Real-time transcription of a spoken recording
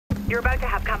You're about to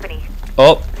have company.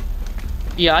 Oh.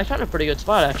 Yeah, I found a pretty good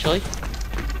spot actually.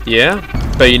 Yeah?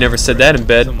 Bet you never said that in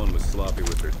bed. Someone was sloppy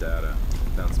with their data.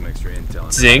 Found some extra intel.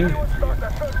 Zing.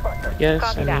 Yes,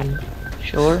 Copy I mean,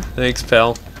 sure. Thanks,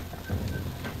 pal.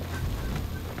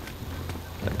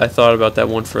 I thought about that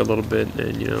one for a little bit,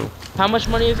 and you know. How much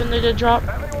money is in there to drop?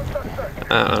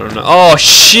 I don't know. Oh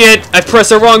shit! I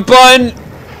pressed the wrong button.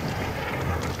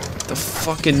 The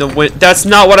fucking that's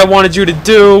not what I wanted you to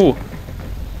do.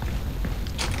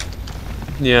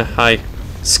 Yeah. Hi.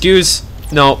 Excuse.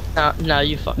 No. No,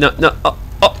 you fuck. No. No.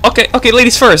 Oh, okay. Okay.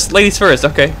 Ladies first. Ladies first.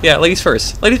 Okay. Yeah. Ladies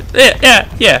first. Ladies.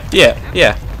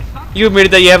 Yeah. You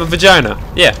admitted that you have a vagina.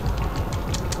 Yeah.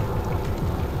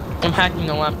 I'm hacking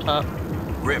the laptop.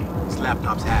 Rip, this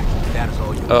laptop's hacked. That is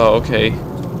all you. Oh. Okay.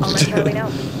 I'll let Charlie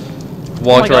know.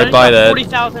 Walked right by that.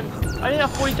 40,000. I didn't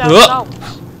have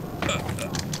 $40,000.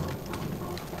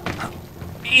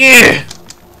 Yeah.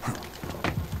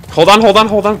 Hold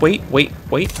on. Wait.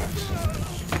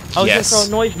 I was Yes. gonna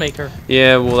throw a noisemaker.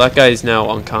 Yeah, well, that guy is now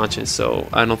unconscious, so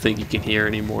I don't think he can hear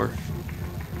anymore.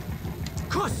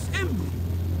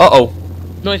 Uh-oh.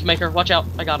 Noisemaker, watch out.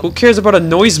 I got him. Who cares about a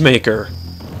noisemaker?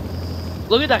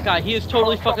 Look at that guy. He is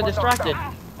totally fucking distracted.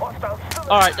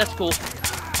 Alright, that's cool.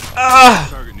 Ah!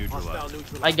 Target neutralized.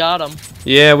 I got him.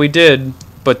 Yeah, we did,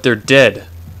 but they're dead.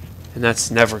 And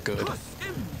that's never good.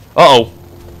 Uh-oh.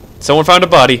 Someone found a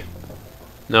body.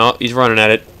 No, he's running at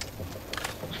it.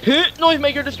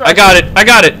 Noisemaker distracted. I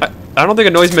got it! I don't think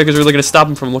a noisemaker is really going to stop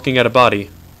him from looking at a body.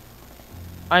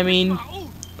 I mean...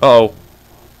 Uh-oh.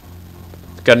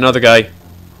 Got another guy.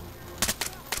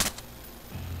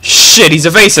 Shit, he's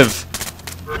evasive!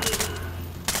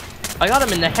 I got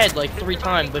him in the head like 3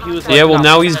 times, but he was like... Yeah, well, "Nah,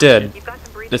 now he's dead. You've got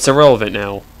some breathing. It's irrelevant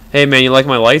now. Hey, man, you like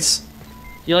my lights?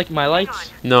 You like my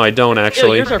lights? No, I don't, Ew,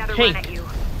 actually. yours are Another run pink. at you.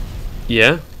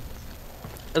 Yeah?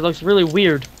 It looks really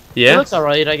weird. It Yeah? looks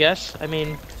alright, I guess. I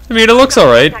mean, I mean, it looks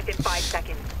alright. Contact in 5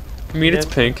 seconds. I mean, it's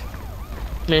Yeah. pink.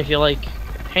 if you like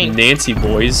pink. Nancy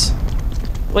boys.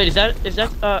 Wait, is that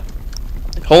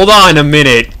Hold on a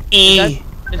minute.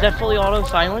 is that fully auto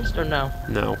silenced or no?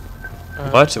 No.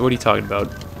 What? What are you talking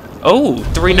about? Oh,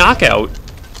 3 knockout.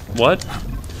 What?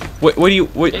 What do you?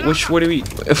 What do we?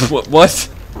 What?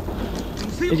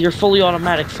 Is your fully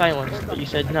automatic silenced? But you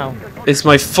said no. Is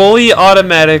my fully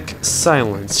automatic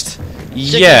silenced?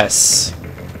 Yes.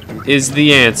 Is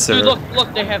the answer. Dude,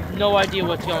 look, they have no idea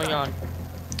what's going on.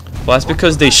 Well, that's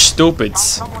because they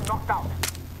stupids.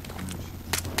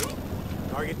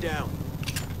 Target down.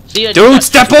 See, I Dude,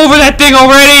 step over that thing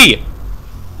already!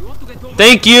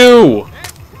 Thank you!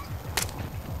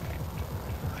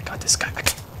 I got this guy.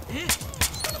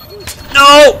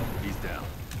 No! He's down.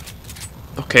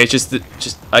 Okay, just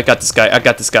I got this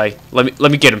guy.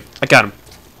 Let me get him. I got him.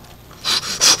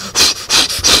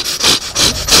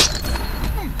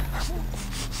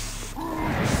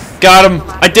 Got him.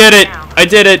 I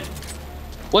did it.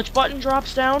 Which button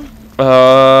drops down?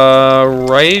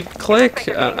 Right click?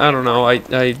 I don't know.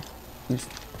 I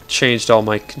changed all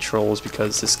my controls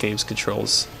because this game's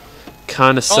controls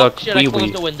kind of suck. Oh shit! I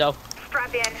closed the window.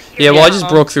 Strap in. Yeah, well, I just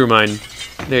Uh-huh. broke through mine.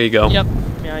 There you go. Yep.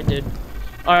 Yeah, I did.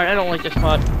 Alright, I don't like this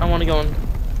spot. I want to go and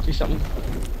do something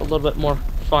a little bit more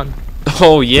fun.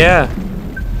 Oh yeah.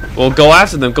 Well, go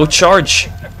after them. Go charge.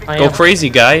 I Go am. crazy,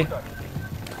 guy.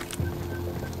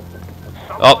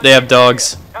 Oh, they have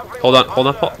dogs. Hold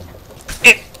on.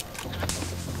 Eh.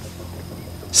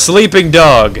 Sleeping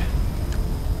dog.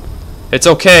 It's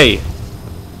okay.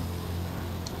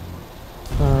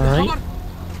 Alright.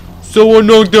 Someone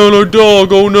knocked down our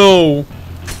dog. Oh no.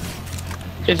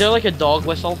 Is there like a dog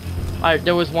whistle?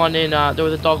 There was one in, there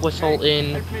was a dog whistle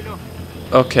in...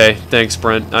 Okay, thanks,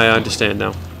 Brent. I understand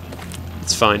now.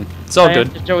 It's fine. It's all good.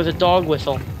 There was a dog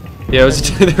whistle. Yeah, it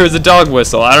was, there was a dog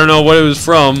whistle. I don't know what it was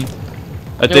from.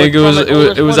 I think it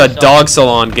was a dog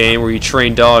salon game where you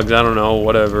train dogs. I don't know,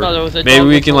 whatever. No, there was a Maybe dog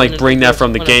we can whistle like in bring the that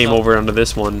from the Splinter game cell. over onto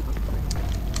this one.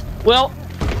 Well,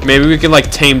 Maybe we can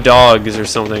like tame dogs or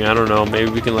something. I don't know.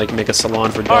 Maybe we can like make a salon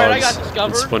for dogs. Alright, I got in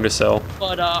discovered. Splinter Cell.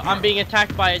 but I'm being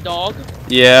attacked by a dog.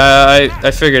 Yeah,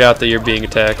 I figured out that you're being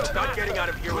attacked. Not getting out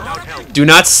of here without help. Do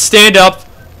not stand up.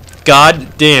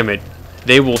 God damn it.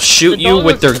 They will shoot The you dog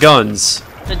with is- their guns.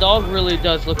 The dog really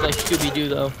does look like Scooby-Doo,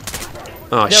 though.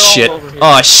 Oh They're shit. all over here.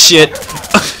 Oh shit.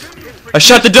 I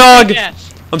shot the dog.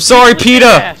 Yes. I'm sorry, PETA.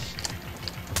 Yes.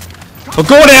 I'm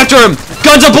going after him.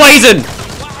 Guns are blazing.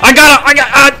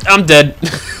 I'm dead.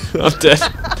 I'm dead.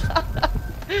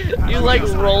 You like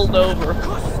rolled over.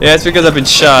 Yeah, it's because I've been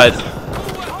shot.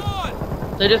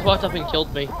 They just walked up and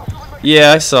killed me.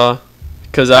 Yeah, I saw.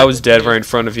 Because I was dead right in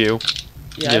front of you.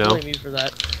 Yeah, You I know. blame you for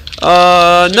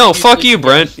that. No, fuck you,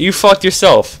 Brent. You fucked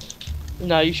yourself.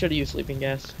 No, you should have used sleeping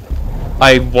gas.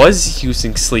 I was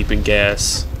using sleeping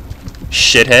gas.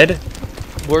 Shithead.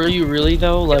 Were you really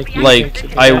though? Like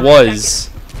I was.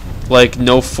 Like,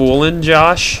 no fooling,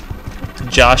 Josh.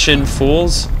 Joshin'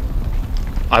 fools.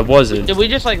 I wasn't. Did we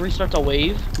just like restart the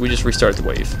wave? We just restarted the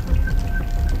wave.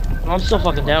 I'm still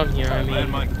fucking down here. I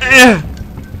mean,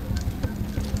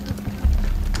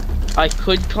 I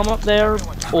could come up there,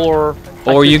 or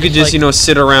you could just, like, you know,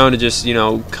 sit around and just, you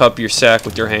know, cup your sack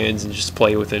with your hands and just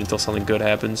play with it until something good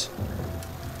happens.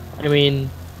 I mean,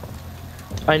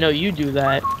 I know you do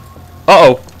that.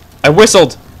 Uh-oh! I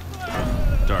whistled!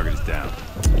 Target is down.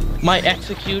 My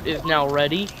execute is now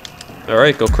ready.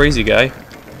 Alright, go crazy, guy.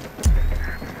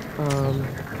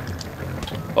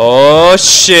 Oh,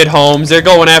 shit, Holmes. They're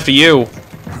going after you.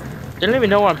 They don't even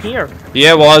know I'm here.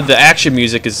 Yeah, well, the action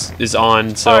music is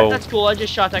on, so... Alright, that's cool. I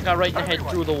just shot that guy right in the head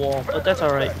through the wall, but that's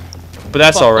alright. But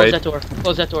that's alright. Close that door.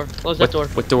 Close that door. Close that door.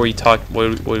 What door are you talking?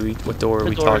 What door are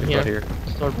we talking about here?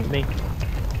 This door with me.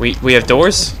 We have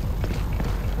doors?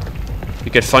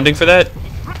 We get funding for that?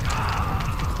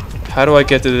 How do I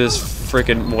get to this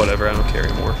freaking whatever? I don't care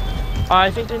anymore. I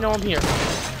think they know I'm here.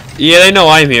 Yeah, they know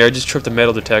I'm here. I just tripped the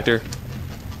metal detector.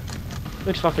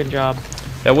 Good fucking job.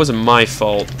 That wasn't my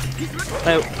fault.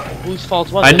 Whose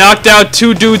fault was I it? knocked out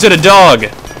 2 dudes and a dog.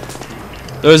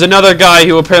 There was another guy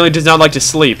who apparently does not like to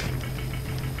sleep.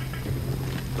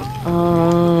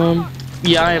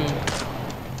 Yeah, I am.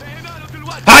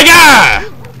 Hiya!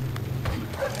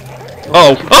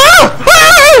 Oh. Ah!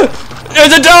 Ah!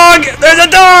 There's a dog! There's a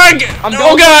dog!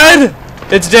 Oh god!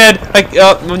 It's dead.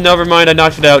 Oh, never mind. I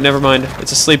knocked it out. Never mind.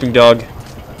 It's a sleeping dog.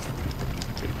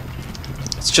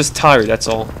 It's just tired, that's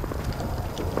all.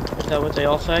 Is that what they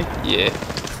all say? Yeah.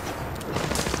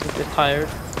 It's just tired.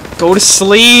 Go to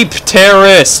sleep,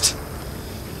 terrorist!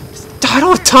 I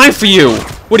don't have time for you!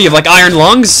 What do you have, like iron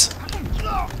lungs?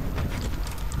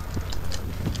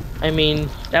 I mean,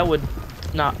 that would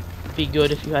not be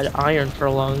good if you had iron for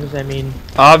lungs. I mean...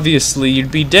 Obviously,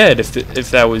 you'd be dead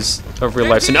if that was a real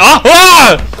life scenario.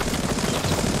 Ah!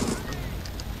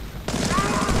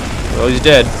 Well, he's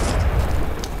dead.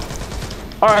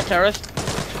 Alright, terrorist.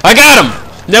 I got him!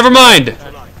 Never mind!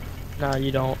 No,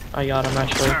 you don't. I got him,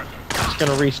 actually. Just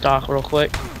gonna restock real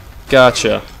quick.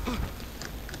 Gotcha.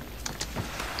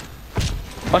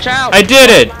 Watch out! I did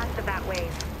it! Last of that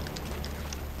wave.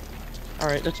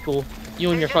 Alright, that's cool.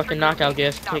 You and your fucking knockout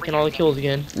gas taking all the kills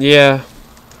again. Yeah.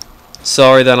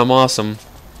 Sorry that I'm awesome.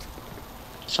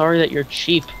 Sorry that you're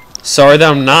cheap. Sorry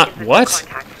that I'm not. What?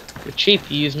 Contact. You're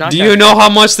cheap. You use knockout. Do you know how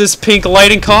much this pink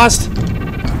lighting cost?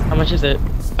 How much is it?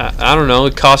 I don't know.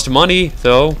 It cost money,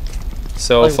 though.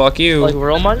 So Like- fuck you. Like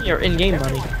real money or in-game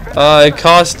money? It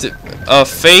cost a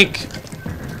fake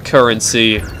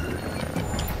currency.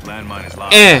 Landmine is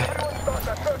locked.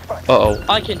 Uh-oh.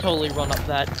 I can totally run up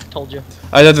that. Told you.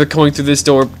 I thought they're coming through this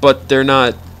door, but they're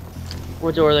not.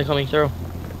 What door are they coming through?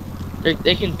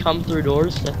 They can come through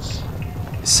doors. That's...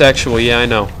 Sexual, yeah, I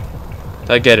know.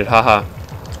 I get it, haha.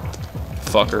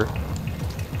 Fucker.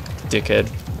 Dickhead.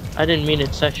 I didn't mean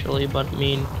it sexually, but I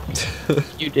mean,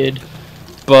 you did.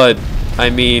 But, I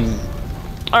mean,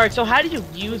 Alright, so how do you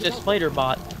use a spider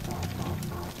bot?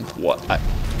 what?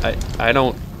 I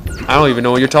don't even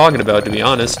know what you're talking about, to be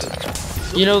honest.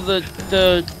 You know the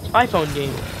iPhone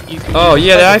game. You can Oh use a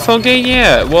yeah, the spider iPhone game,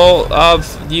 yeah. Well,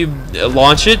 you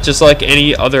launch it just like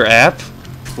any other app.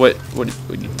 What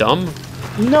you dumb?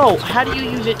 bot. No, how do you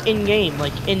use it in game?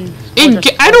 Like in.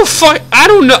 I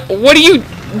don't know.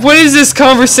 What is this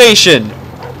conversation?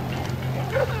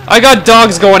 I got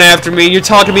dogs going after me and you're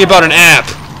talking to me about an app.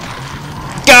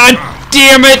 God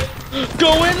damn it!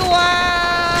 Go in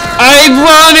loud! I'm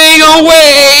running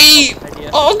away! Idea.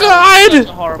 Oh That's god!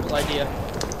 a horrible idea.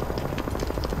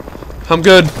 I'm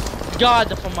good. God,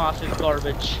 the FAMAS is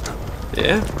garbage.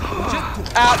 Yeah.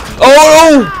 Out.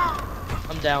 Oh!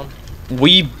 I'm down.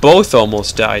 We both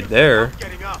almost died there.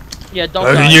 Getting up. Yeah, don't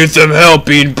I die. could use some help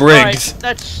being Alright, brigged.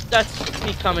 that's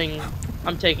becoming.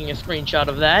 I'm taking a screenshot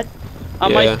of that.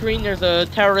 On my Yeah. screen, there's a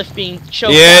terrorist being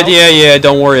choked Yeah, out. yeah.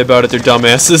 Don't worry about it. They're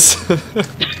dumbasses.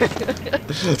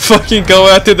 Fucking go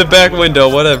out through the back window.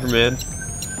 Whatever, man.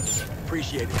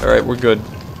 Appreciate it. All right, we're good.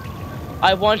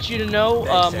 I want you to know,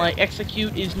 my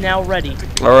execute is now ready.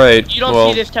 All right. You don't well,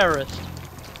 see this terrorist.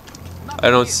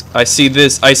 I see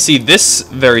this. I see this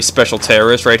very special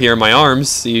terrorist right here in my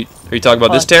arms. Are you talking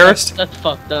about this terrorist? That's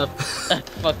fucked up.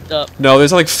 That's fucked up. No,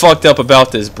 there's nothing fucked up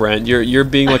about this, Brent. You're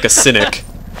being like a cynic.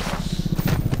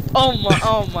 Oh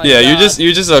my. Yeah, God.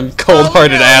 you're just a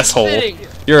cold-hearted Look at how I'm asshole. sitting.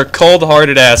 You're a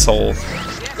cold-hearted asshole.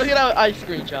 Look at how I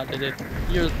screenshotted it.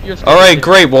 You're All right,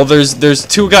 great. Well, there's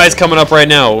 2 guys coming up right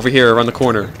now over here around the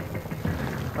corner.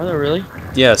 Are there really?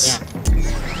 Yes.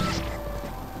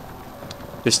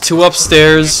 There's 2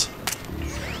 upstairs.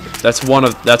 That's one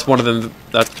of them.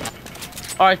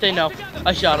 Alright, they know.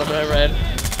 I shot him and I ran.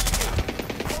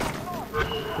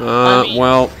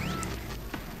 Well.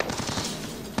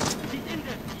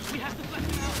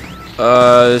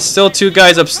 There's still 2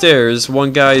 guys upstairs.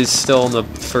 One guy is still on the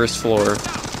first floor.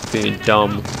 Being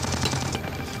dumb.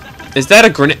 Is that a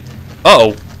grenade?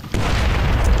 Uh-oh.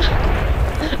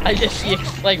 I just see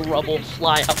like rubble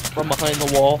fly up from behind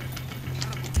the wall.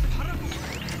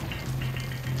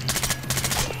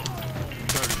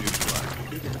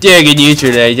 Digging you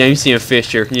today. I'm seeing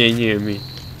Fisher. Yeah, me.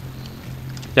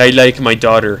 I like my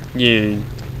daughter. Yeah.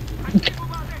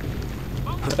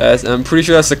 I'm pretty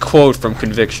sure that's a quote from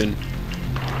Conviction.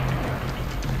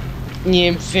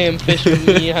 Yeah, Sam Fisher.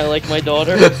 Yeah, I like my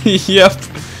daughter. Yep.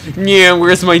 Yeah,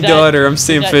 where's my daughter? I'm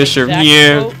Sam Fisher.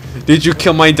 Yeah. Quote? Did you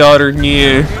kill my daughter?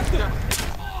 Yeah.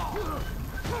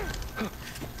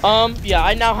 Yeah,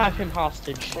 I now have him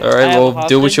hostage. Alright, well,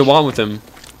 do what you want with him.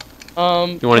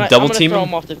 You want to double team throw him?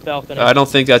 him off this balcony. I don't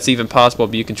think that's even possible,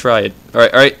 but you can try it.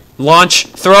 Alright. Launch.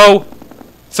 Throw.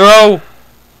 Throw.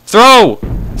 Throw.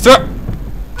 Throw.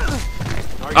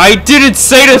 I didn't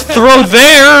say to throw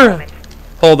there!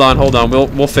 Hold on.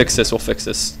 We'll fix this.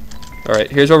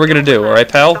 Alright, here's what we're gonna do, alright,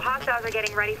 pal? The hostiles are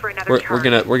getting ready for another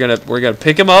We're gonna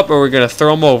pick him up or we're gonna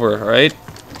throw him over, alright?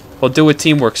 We'll do it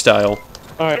teamwork style.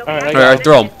 Alright,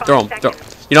 throw him.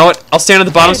 You know what? I'll stand at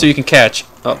the bottom so you can catch.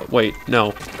 Oh, wait, no.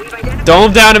 Throw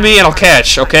him down to me and I'll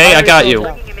catch, okay? I got you.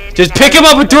 Just pick him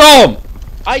up and throw him!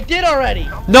 I did already!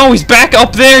 No, he's back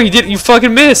up there! You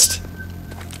fucking missed!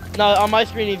 No, on my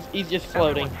screen he's just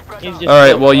floating.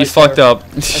 Alright, well, you fucked up.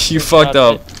 You fucked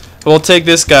up. We'll take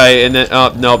this guy and then...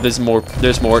 no, there's more.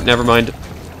 Never mind.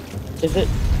 Is it?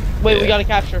 Wait, we gotta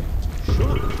capture.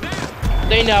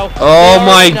 They know. Oh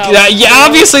my god. Yeah,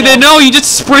 obviously they know. You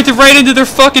just sprinted right into their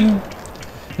fucking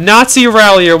Nazi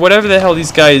rally or whatever the hell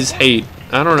these guys hate.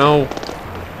 I don't know.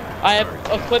 I have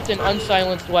equipped an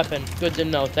unsilenced weapon. Good to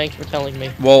know. Thanks for telling me.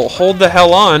 Well, hold the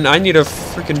hell on. I need a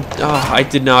freaking... I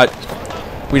did not...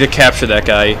 We need to capture that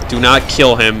guy. Do not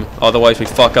kill him, otherwise we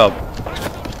fuck up.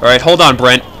 Alright, hold on,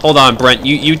 Brent.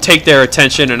 You take their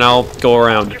attention and I'll go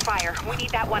around. Your fire. We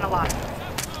need that one alive.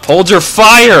 Hold your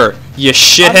fire, you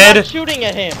shithead! I'm not shooting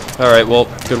at him. Alright, well,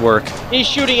 good work. He's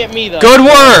shooting at me, though. Good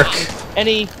work!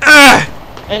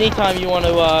 Anytime you want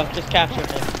to, just capture him.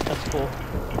 That's cool.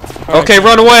 Okay,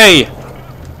 run away!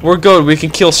 We're good, we can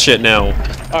kill shit now.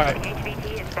 Alright.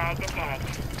 HVT is bagged and tagged.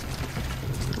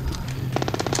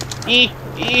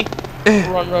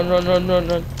 Run.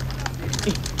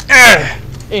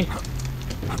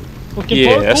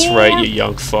 Yeah, that's right, you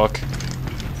young fuck.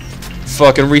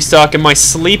 Fucking restocking my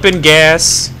sleeping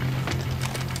gas.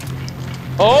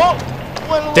 Oh!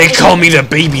 They call me the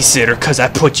babysitter because I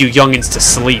put you youngins to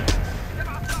sleep.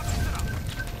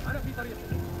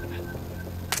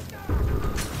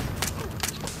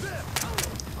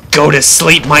 Go to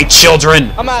sleep, my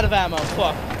children! I'm out of ammo.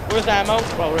 Fuck. Where's ammo?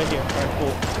 Oh, right here. Alright,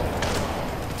 cool.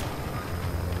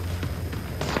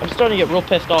 I'm starting to get real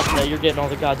pissed off that you're getting all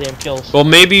the goddamn kills. Well,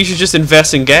 maybe you should just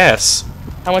invest in gas.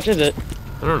 How much is it?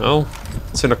 I don't know.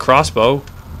 It's in a crossbow.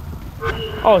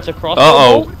 Oh, it's a crossbow?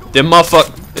 Uh-oh. The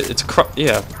motherfucker... It's a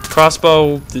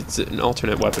crossbow. It's an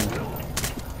alternate weapon.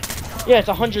 Yeah, it's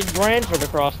 100 grand for the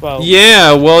crossbow.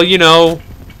 Yeah, well, you know...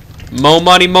 More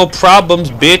money, more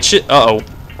problems, bitch. Uh-oh.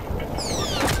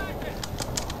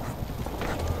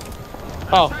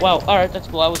 Oh, well, alright, that's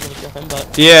cool. I was gonna kill him,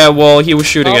 but... Yeah, well, he was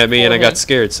shooting at me and I got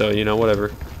scared, so, you know,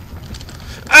 whatever.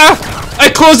 Ah! I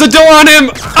closed the door on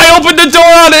him! I opened the door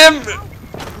on him!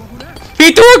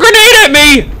 He threw a grenade at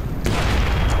me!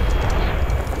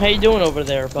 How you doing over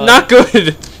there, bud? Not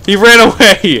good! He ran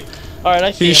away! Alright,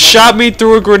 I see He him. shot me,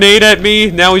 threw a grenade at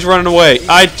me, now he's running away.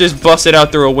 I just busted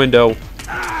out through a window.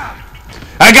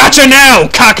 I got you now,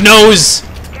 cocknose!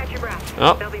 Catch your breath.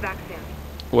 Oh. They'll be back soon.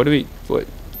 What do we... What?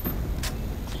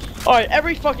 Alright,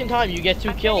 every fucking time you get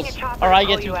 2 kills, or I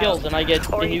get 2 kills, and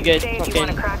you get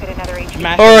fucking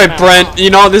smashed. Alright, Brent, you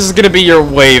know, this is gonna be your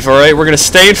wave, alright? We're gonna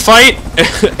stay and fight,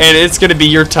 and it's gonna be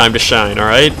your time to shine,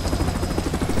 alright?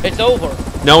 It's over.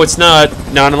 No, it's not.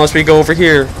 Not unless we go over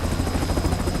here.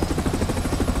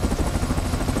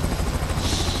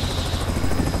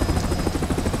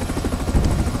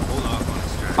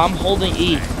 I'm holding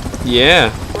E.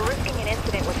 Yeah. We're risking an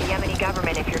incident with the Yemeni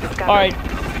government if you're discovered. Alright.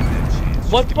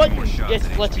 What button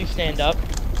lets you stand up?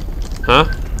 Huh?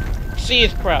 C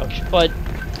is crouch, but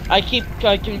I keep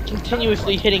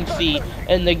continuously hitting C,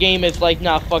 and the game is like,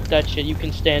 nah, fuck that shit, you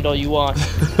can stand all you want.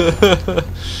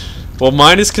 Well,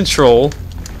 mine is control.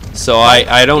 So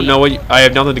I don't know what I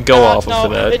have nothing to go off no, of for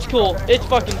that. It's cool. It's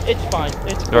fine.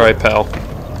 It's cool. All right, pal.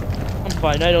 I'm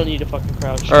fine. I don't need to fucking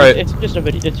crouch. All right. It's just a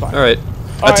video. It's fine. All right.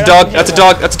 All That's right, a dog. That's a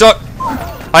dog. That's a dog.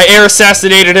 I air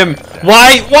assassinated him.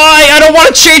 Why? Why? I don't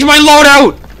want to change my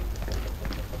loadout.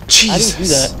 Jesus. I didn't do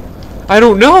that. I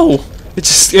don't know. It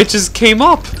just came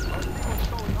up.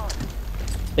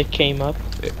 It came up.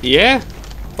 Yeah.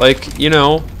 Like, you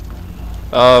know,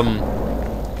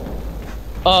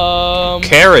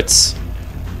 carrots.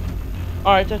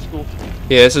 All right, that's cool.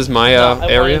 Yeah, this is my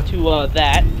area. I wanted to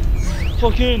that.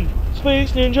 Fucking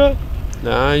space ninja.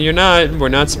 Nah, you're not. We're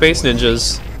not space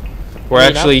ninjas. We're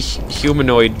actually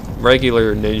humanoid,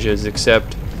 regular ninjas,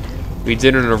 except we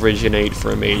didn't originate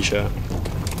from Asia.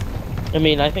 I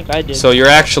mean, I think I did. So you're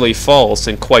actually false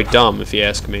and quite dumb, if you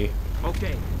ask me.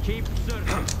 Okay, keep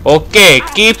searching. Okay,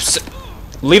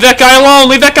 leave that guy alone!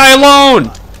 Leave that guy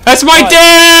alone! That's my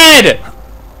dad!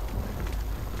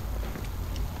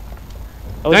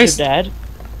 Oh, Nice. your dad?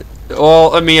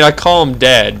 Well, I mean, I call him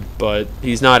dad, but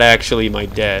he's not actually my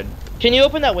dad. Can you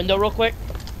open that window real quick?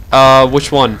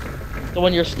 Which one? The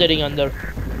one you're sitting under.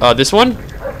 This one?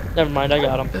 Never mind, I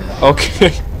got him.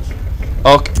 Okay.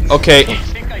 Okay.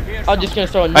 I'm just gonna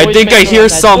throw a I think I hear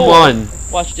someone.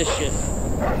 Watch this shit.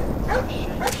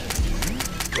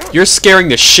 You're scaring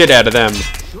the shit out of them.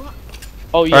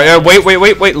 Oh yeah. Alright,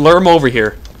 wait. Lure him over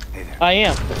here. I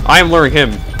am. I am luring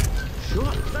him.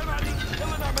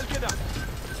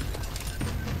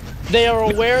 They are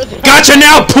aware that Gotcha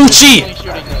now, Poochie!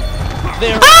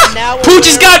 They're now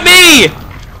Poochie's got me!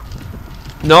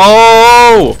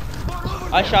 No!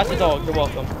 I shot the dog. You're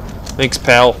welcome. Thanks,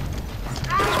 pal.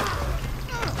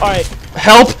 All right.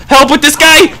 Help with this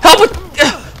guy! Help with...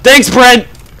 Thanks, Brent!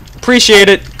 Appreciate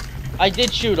it. I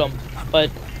did shoot him, but...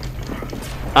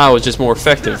 I was just more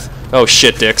effective. Oh,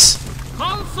 shit, dicks.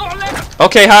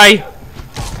 Okay, hi.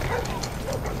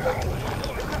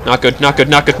 Not good. Dog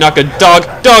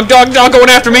going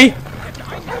after me!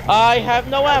 I have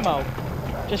no ammo.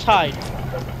 Just hide.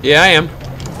 Yeah, I am.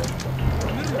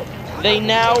 They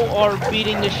now are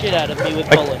beating the shit out of me with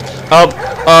bullets.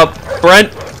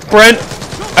 Brent,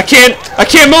 I can't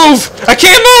move!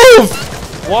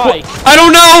 Why? I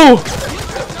don't know!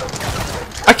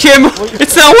 I can't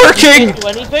it's not working! Do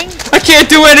anything? I can't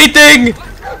do anything!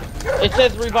 It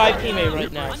says revive teammate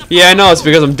right now. Yeah, I know, it's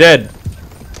because I'm dead.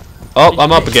 Oh,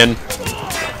 I'm up again.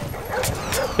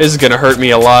 This is gonna hurt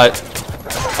me a lot.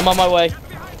 I'm on my way.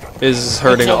 This is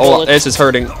hurting a no lot. bullets. This is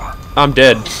hurting. I'm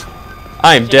dead.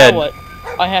 I'm You dead. know what?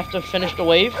 I have to finish the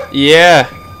wave? Yeah.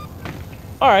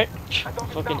 Alright.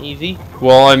 Fucking easy.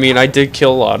 Well, I mean, I did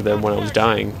kill a lot of them when I was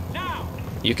dying.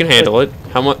 You can handle it.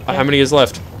 How many is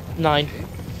left? 9.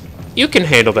 You can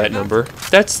handle that number.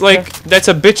 That's like, that's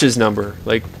a bitch's number.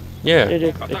 Like, yeah. It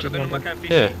is bitch's number.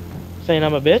 Yeah. Saying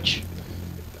I'm a bitch?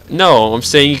 No, I'm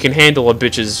saying you can handle a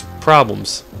bitch's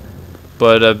problems.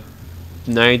 But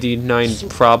 99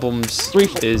 problems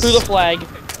is... Through the flag.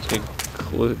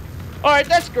 include... Alright,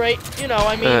 that's great. You know,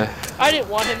 I mean, I didn't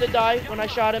want him to die when I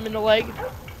shot him in the leg.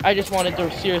 I just wanted to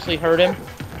seriously hurt him.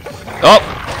 Oh!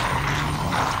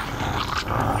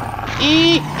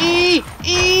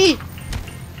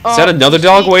 Is that another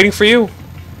dog waiting for you?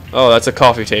 Oh, that's a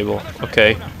coffee table.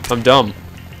 Okay, I'm dumb.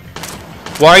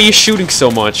 Why are you shooting so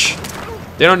much?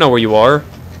 They don't know where you are.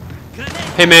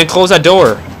 Hey man, close that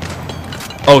door.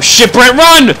 Oh shit, Brent,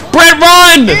 run! Brent,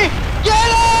 run!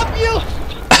 Get up, you!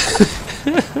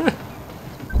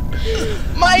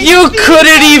 You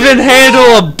couldn't even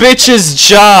handle a bitch's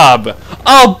job!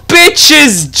 A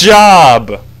bitch's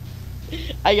job!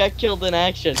 I got killed in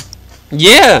action.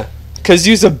 Yeah, cause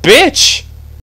you's a bitch!